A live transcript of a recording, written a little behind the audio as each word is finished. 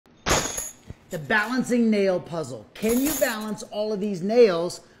The balancing nail puzzle. Can you balance all of these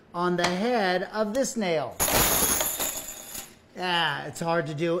nails on the head of this nail? It's hard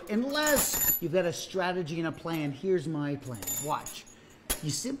to do unless you've got a strategy and a plan. Here's my plan. Watch. You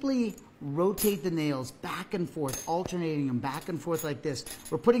simply rotate the nails back and forth, alternating them back and forth like this.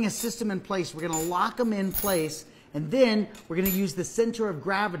 We're putting a system in place. We're going to lock them in place, and then we're going to use the center of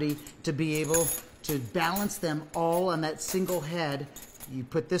gravity to be able to balance them all on that single head. You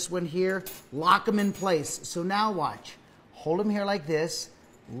put this one here, lock them in place. So now watch. Hold them here like this,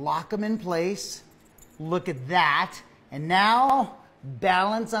 lock them in place. Look at that. And now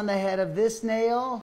balance on the head of this nail.